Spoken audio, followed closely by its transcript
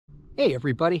Hey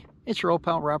everybody, it's your old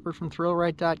pal Robert from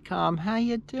ThrillRide.com. How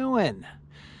you doing?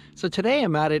 So today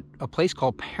I'm out at a place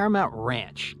called Paramount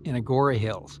Ranch in Agora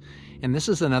Hills. And this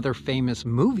is another famous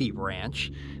movie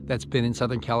ranch that's been in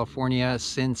Southern California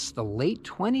since the late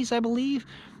 20s, I believe,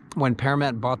 when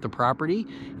Paramount bought the property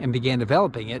and began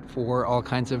developing it for all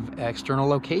kinds of external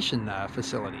location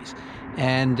facilities.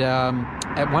 And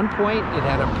at one point it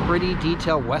had a pretty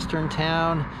detailed western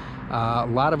town, a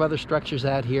lot of other structures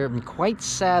out here, and quite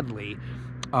sadly,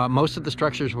 most of the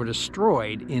structures were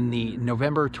destroyed in the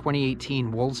November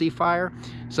 2018 Woolsey fire.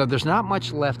 So there's not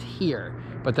much left here,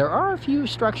 but there are a few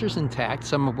structures intact,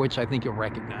 some of which I think you'll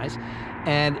recognize.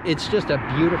 And it's just a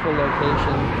beautiful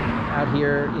location out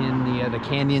here in the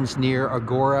canyons near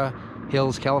Agora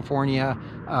Hills, California.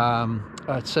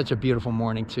 It's such a beautiful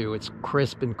morning too. It's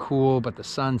crisp and cool, but the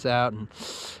sun's out and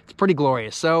it's pretty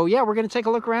glorious. So yeah, we're going to take a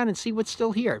look around and see what's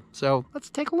still here. So let's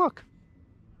take a look.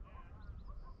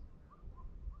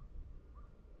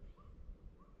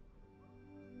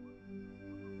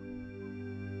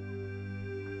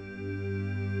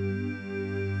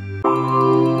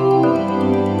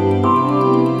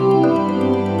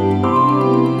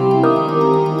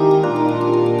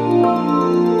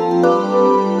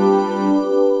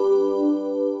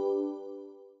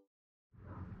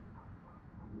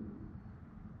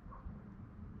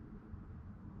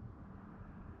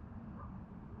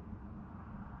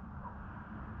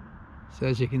 So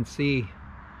as you can see,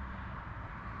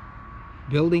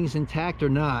 buildings intact or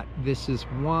not, this is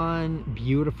one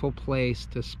beautiful place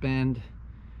to spend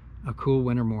a cool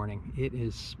winter morning. It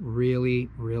is really,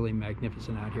 really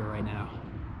magnificent out here right now.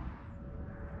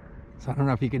 So I don't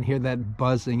know if you can hear that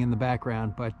buzzing in the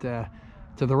background, but to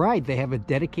the right, they have a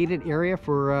dedicated area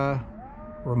for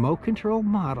remote control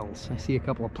models. I see a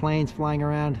couple of planes flying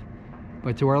around,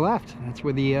 but to our left, that's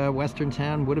where the western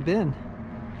town would have been.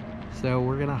 So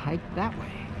we're gonna hike that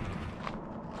way.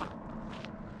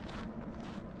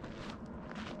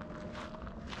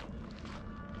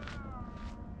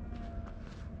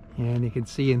 And you can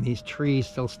see in these trees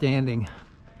still standing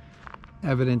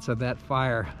evidence of that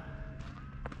fire,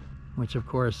 which of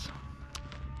course,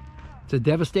 it's a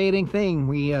devastating thing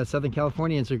we Southern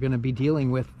Californians are going to be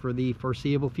dealing with for the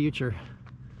foreseeable future.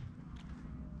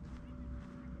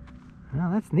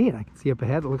 Well, that's neat. I can see up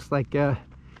ahead, it looks like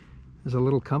there's a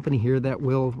little company here that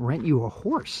will rent you a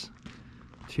horse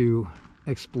to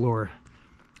explore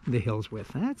the hills with.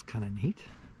 That's kind of neat.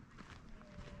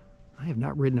 I have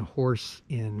not ridden a horse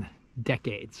in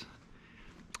decades,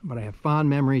 but I have fond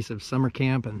memories of summer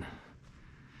camp and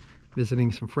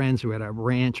visiting some friends who had a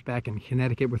ranch back in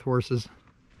Connecticut with horses.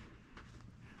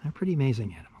 They're pretty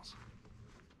amazing animals.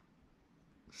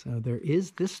 So there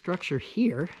is this structure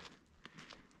here,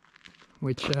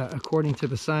 which according to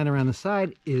the sign around the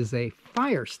side is a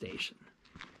fire station.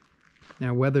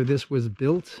 Now whether this was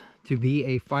built to be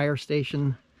a fire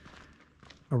station,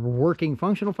 a working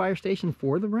functional fire station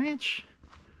for the ranch,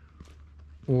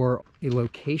 or a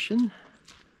location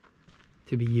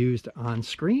to be used on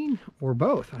screen, or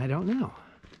both, I don't know.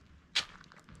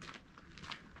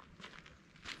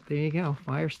 There you go,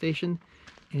 fire station,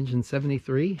 engine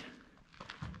 73.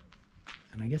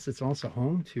 And I guess it's also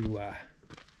home to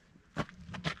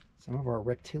some of our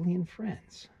reptilian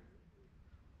friends.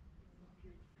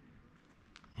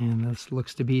 And this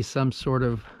looks to be some sort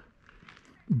of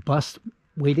bus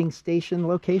waiting station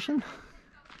location,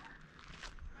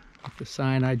 with the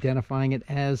sign identifying it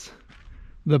as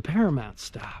the Paramount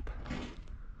stop.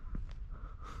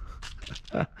 It's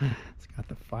got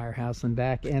the firehouse in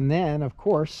back, and then of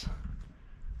course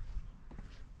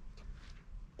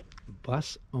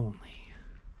bus only.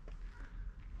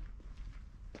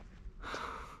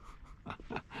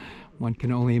 One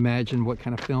can only imagine what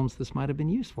kind of films this might have been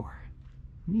used for.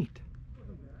 Neat.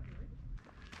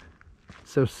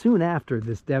 So soon after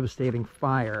this devastating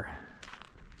fire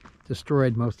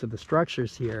destroyed most of the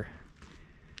structures here,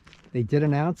 they did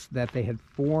announce that they had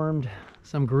formed,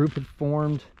 some group had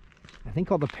formed, I think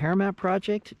called the Paramount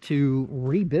Project, to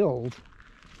rebuild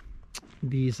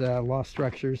these lost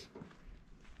structures.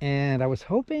 And I was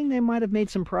hoping they might have made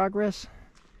some progress,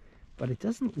 but it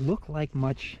doesn't look like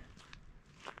much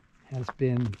has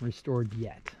been restored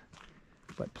yet.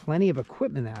 But plenty of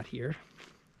equipment out here.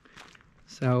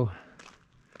 So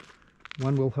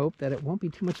one will hope that it won't be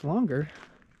too much longer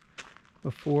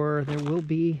before there will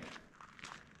be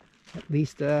at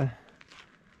least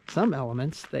some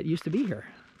elements that used to be here.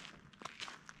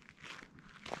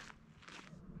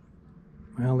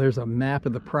 Well, there's a map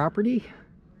of the property.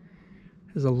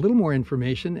 There's a little more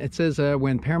information. It says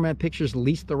when Paramount Pictures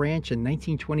leased the ranch in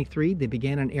 1923, they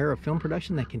began an era of film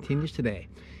production that continues today.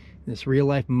 This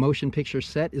real-life motion picture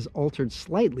set is altered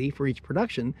slightly for each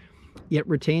production, yet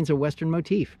retains a Western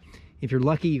motif. If you're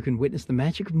lucky, you can witness the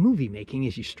magic of movie making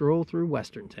as you stroll through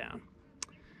Western Town.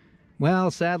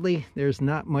 Well, sadly, there's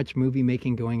not much movie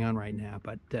making going on right now,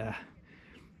 but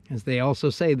as they also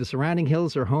say, the surrounding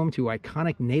hills are home to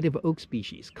iconic native oak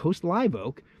species, coast live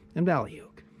oak and valley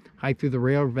oak. Hike through the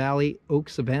Rail Valley oak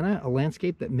savanna, a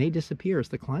landscape that may disappear as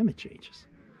the climate changes.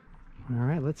 All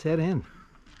right, let's head in.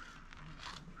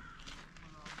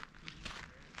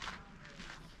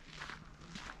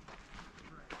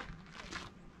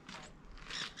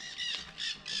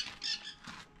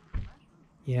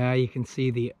 Yeah, you can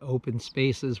see the open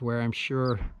spaces where I'm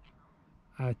sure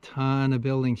a ton of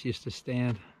buildings used to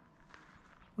stand.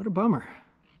 What a bummer.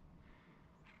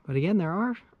 But again, there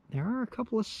are a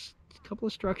couple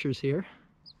of structures here.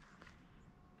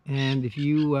 And if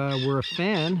you were a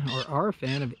fan or are a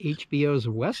fan of HBO's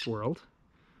Westworld,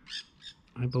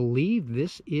 I believe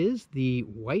this is the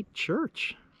white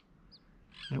church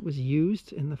that was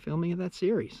used in the filming of that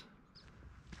series.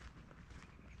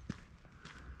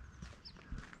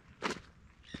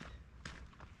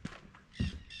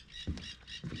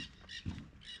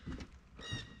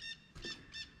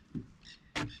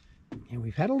 And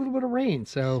we've had a little bit of rain,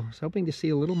 so I was hoping to see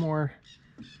a little more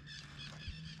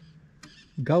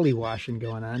gully washing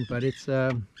going on, but it's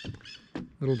a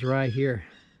little dry here.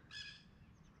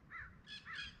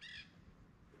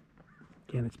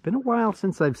 Again, it's been a while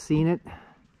since I've seen it,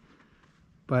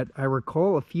 but I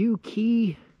recall a few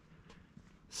key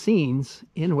scenes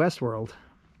in Westworld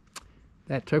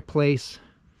that took place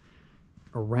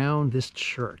around this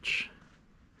church.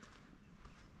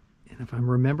 And if I'm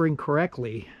remembering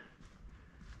correctly,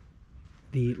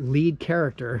 the lead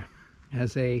character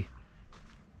has a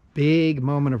big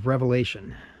moment of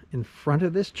revelation in front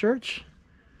of this church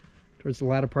towards the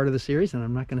latter part of the series, and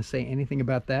I'm not going to say anything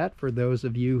about that for those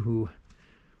of you who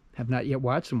have not yet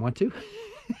watched and want to.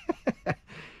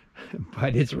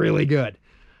 But it's really good.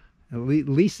 At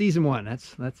least season 1.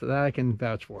 That's that I can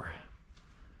vouch for.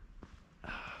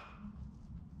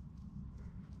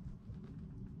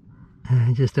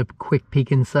 Just a quick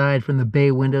peek inside from the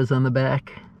bay windows on the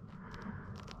back.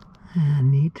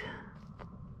 Neat.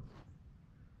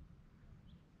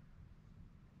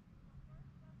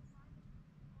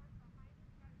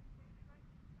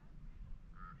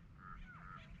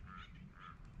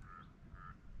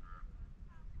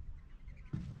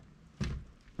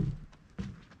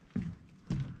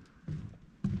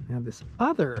 Now this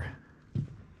other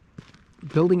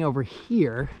building over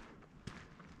here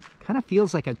kind of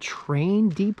feels like a train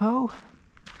depot.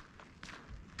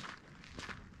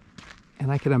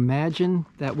 And I could imagine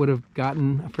that would have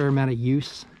gotten a fair amount of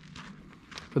use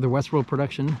for the Westworld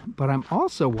production. But I'm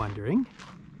also wondering,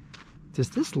 does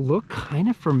this look kind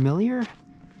of familiar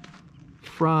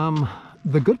from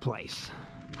The Good Place?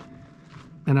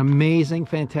 An amazing,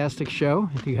 fantastic show.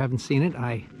 If you haven't seen it,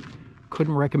 I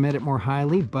couldn't recommend it more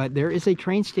highly. But there is a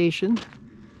train station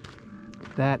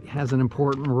that has an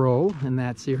important role in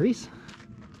that series.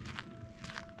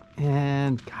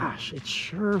 And gosh, it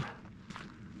sure...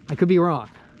 I could be wrong,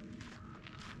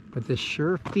 but this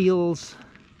sure feels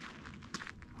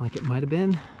like it might have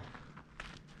been.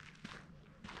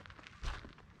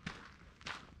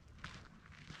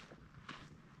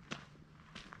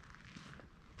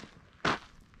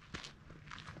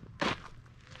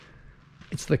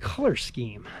 It's the color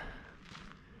scheme.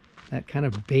 That kind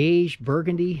of beige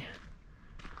burgundy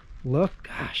look.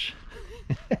 Gosh.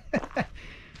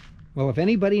 Well, if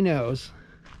anybody knows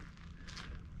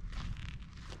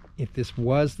if this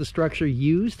was the structure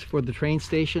used for the train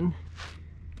station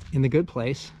in The Good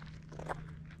Place,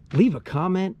 leave a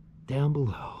comment down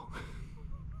below.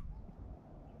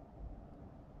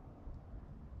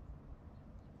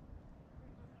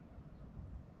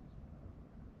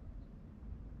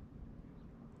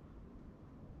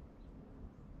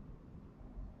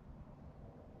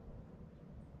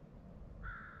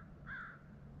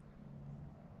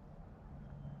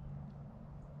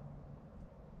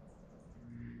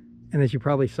 And as you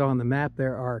probably saw on the map,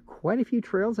 there are quite a few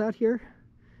trails out here.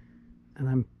 And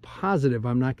I'm positive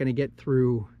I'm not going to get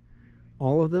through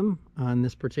all of them on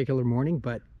this particular morning,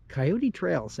 but Coyote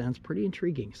Trail sounds pretty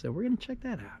intriguing, so we're going to check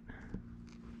that out.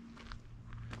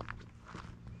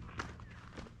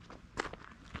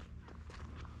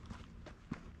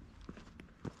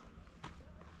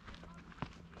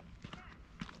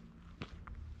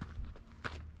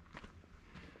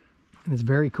 And it's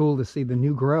very cool to see the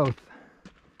new growth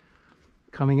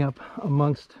coming up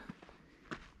amongst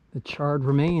the charred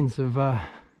remains of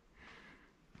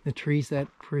the trees that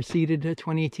preceded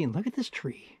 2018. Look at this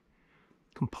tree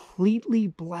completely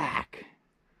black,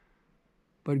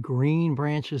 but green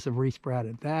branches have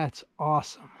resprouted. That's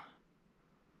awesome.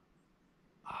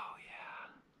 Oh yeah.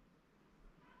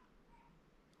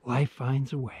 Life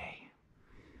finds a way.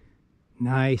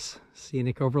 Nice.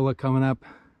 Scenic overlook coming up.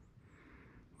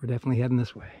 We're definitely heading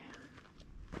this way.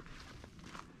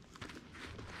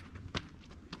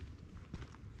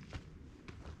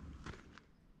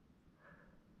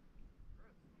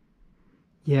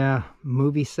 Yeah,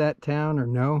 movie set town or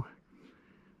no,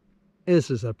 this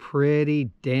is a pretty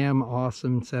damn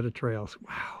awesome set of trails.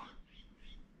 Wow.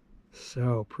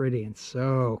 So pretty and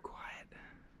so quiet.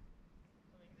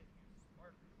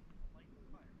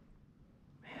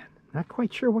 Man, not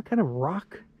quite sure what kind of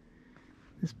rock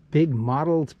this big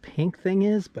mottled pink thing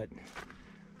is, but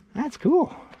that's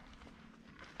cool.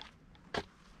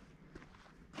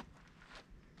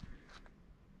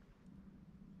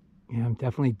 Yeah, I'm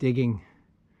definitely digging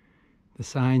the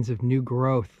signs of new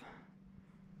growth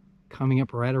coming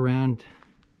up right around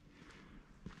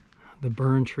the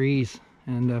burned trees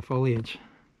and foliage.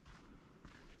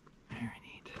 Very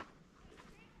neat.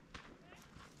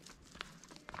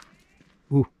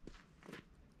 Ooh,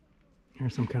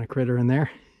 there's some kind of critter in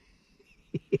there.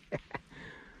 Yeah.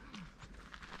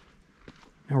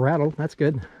 A rattle, that's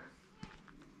good.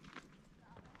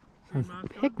 There's a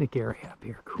picnic area up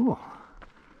here, cool.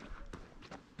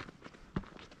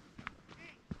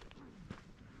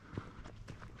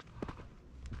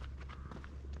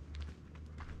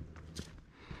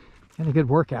 And a good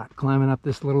workout climbing up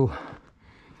this little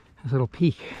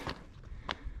peak.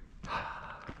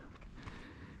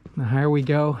 The higher we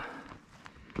go,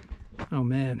 oh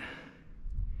man,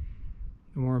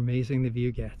 the more amazing the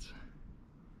view gets.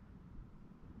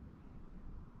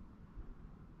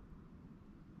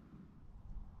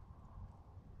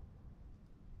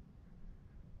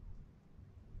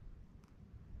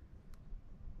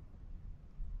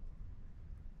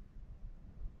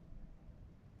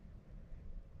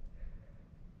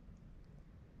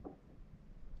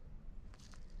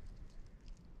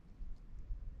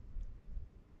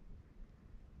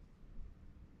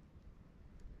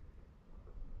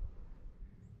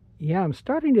 Yeah, I'm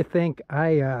starting to think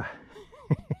I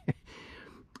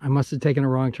must have taken a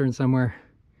wrong turn somewhere,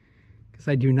 because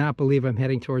I do not believe I'm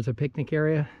heading towards a picnic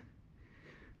area,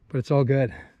 but it's all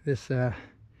good. This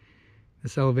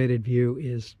elevated view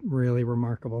is really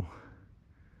remarkable.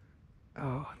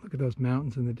 Oh, look at those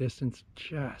mountains in the distance,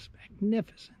 just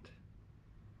magnificent.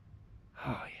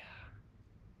 Oh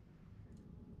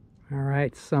yeah. All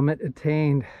right, summit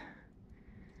attained.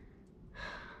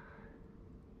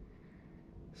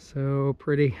 So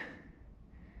pretty.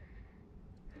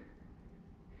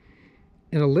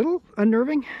 And a little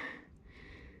unnerving,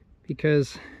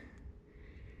 because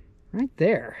right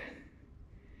there,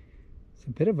 it's a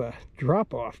bit of a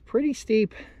drop off, pretty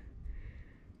steep.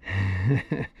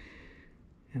 And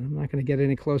I'm not going to get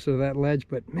any closer to that ledge,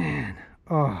 but man,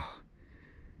 oh,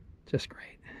 just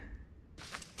great.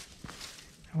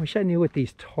 I wish I knew what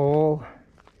these tall,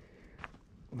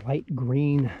 light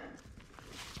green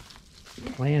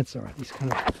plants are, these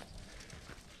kind of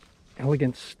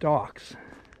elegant stalks.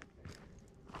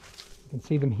 You can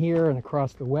see them here and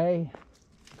across the way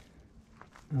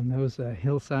on those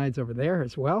hillsides over there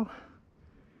as well.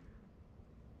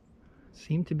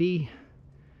 Seem to be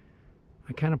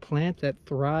a kind of plant that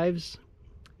thrives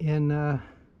in an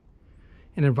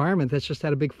environment that's just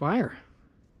had a big fire.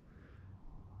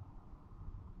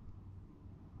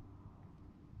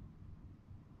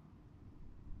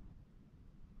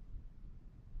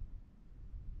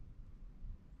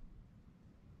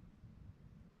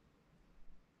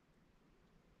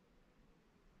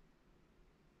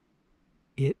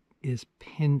 It is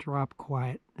pin drop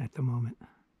quiet at the moment.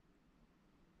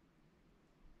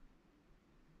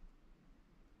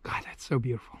 God, that's so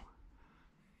beautiful.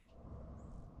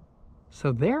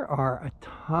 So there are a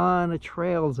ton of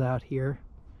trails out here,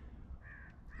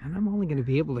 and I'm only going to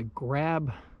be able to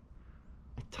grab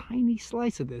a tiny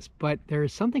slice of this, but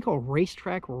there's something called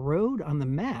Racetrack Road on the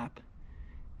map,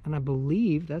 and I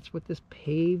believe that's what this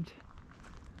paved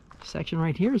section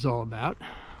right here is all about.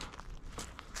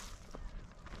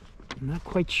 I'm not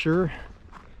quite sure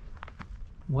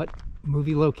what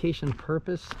movie location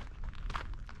purpose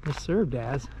this served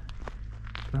as,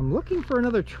 but I'm looking for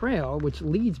another trail which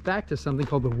leads back to something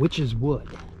called the Witch's Wood,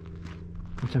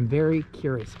 which I'm very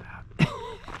curious about.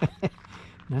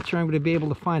 Not sure I'm going to be able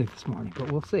to find it this morning,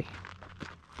 but we'll see.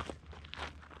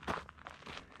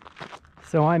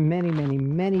 So I'm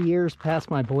many years past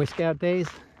my Boy Scout days,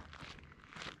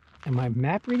 and my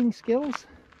map reading skills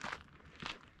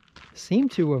seem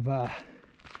to have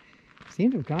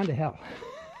gone to hell.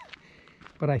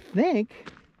 But I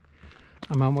think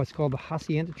I'm on what's called the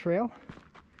Hacienda Trail,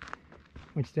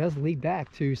 which does lead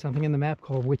back to something in the map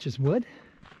called Witch's Wood.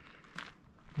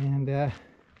 And see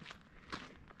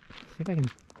if I can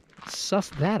suss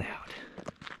that out.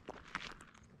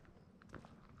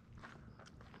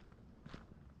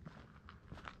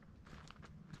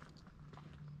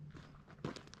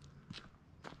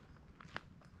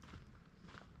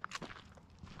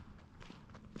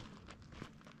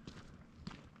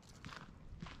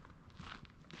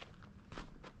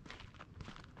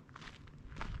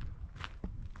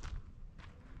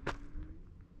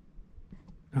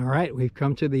 All right, we've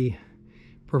come to the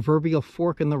proverbial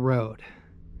fork in the road.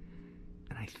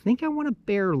 And I think I want to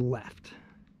bear left.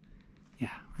 Yeah,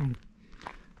 we're going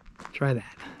to try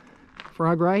that.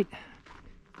 Frog right,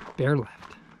 bear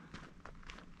left.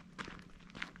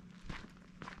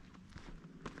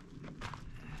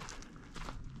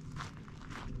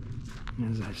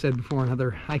 As I've said before in other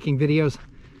hiking videos,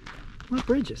 I love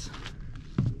bridges.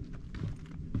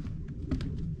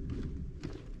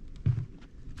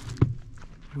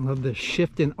 I love the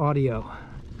shift in audio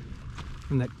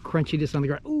from that crunchiness on the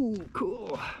ground. Ooh,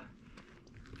 cool.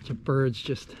 Bunch of birds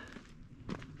just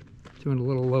doing a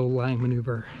little low-lying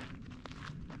maneuver.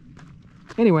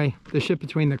 Anyway, the shift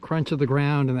between the crunch of the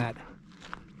ground and that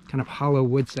kind of hollow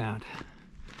wood sound.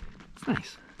 It's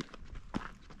nice.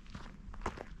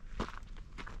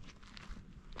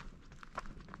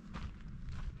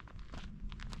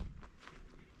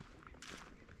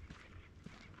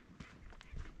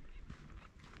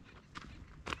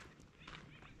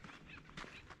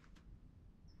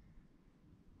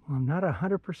 Well, I'm not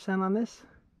 100% on this,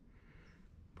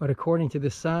 but according to the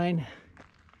sign,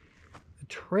 the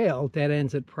trail dead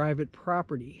ends at private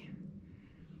property.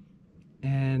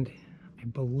 And I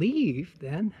believe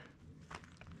then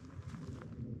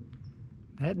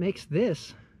that makes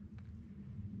this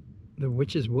the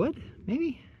Witch's Wood,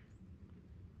 maybe?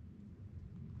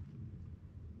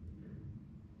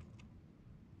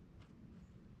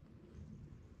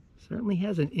 Certainly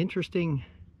has an interesting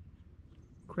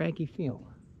cranky feel.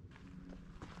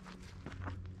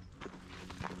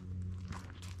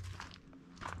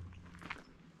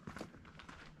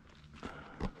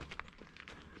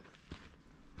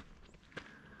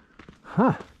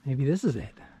 Huh, maybe this is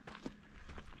it.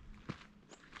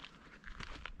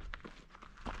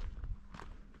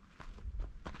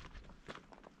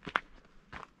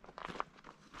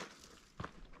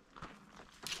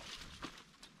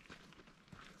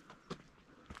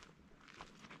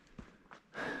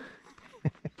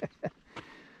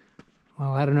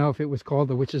 Well, I don't know if it was called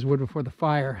the Witch's Wood before the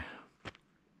fire,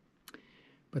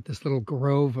 but this little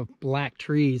grove of black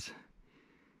trees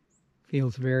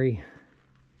feels very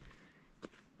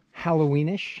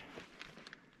Halloweenish.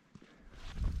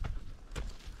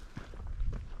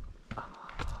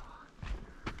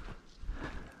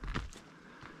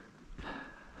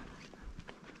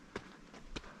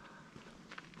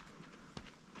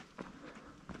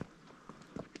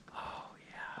 Oh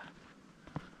yeah.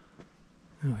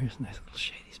 Oh, here's a nice little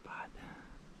shady spot.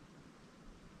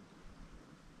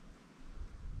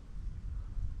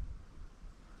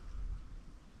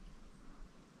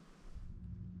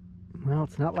 Well,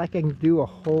 it's not like I can do a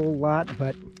whole lot,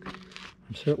 but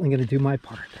I'm certainly going to do my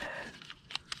part.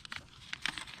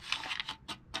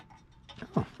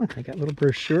 Oh, look, I got little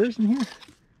brochures in here.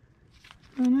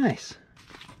 Oh, nice.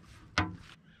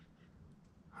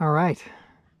 All right.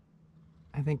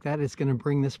 I think that is going to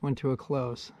bring this one to a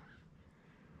close.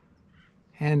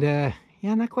 And, yeah,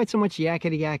 not quite so much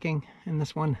yakety-yakking in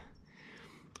this one.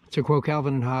 To quote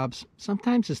Calvin and Hobbes,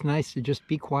 sometimes it's nice to just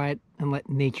be quiet and let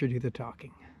nature do the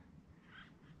talking.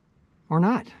 Or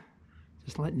not.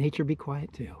 Just let nature be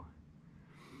quiet too.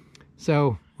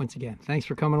 So, once again, thanks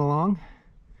for coming along.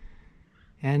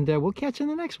 And we'll catch you in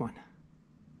the next one.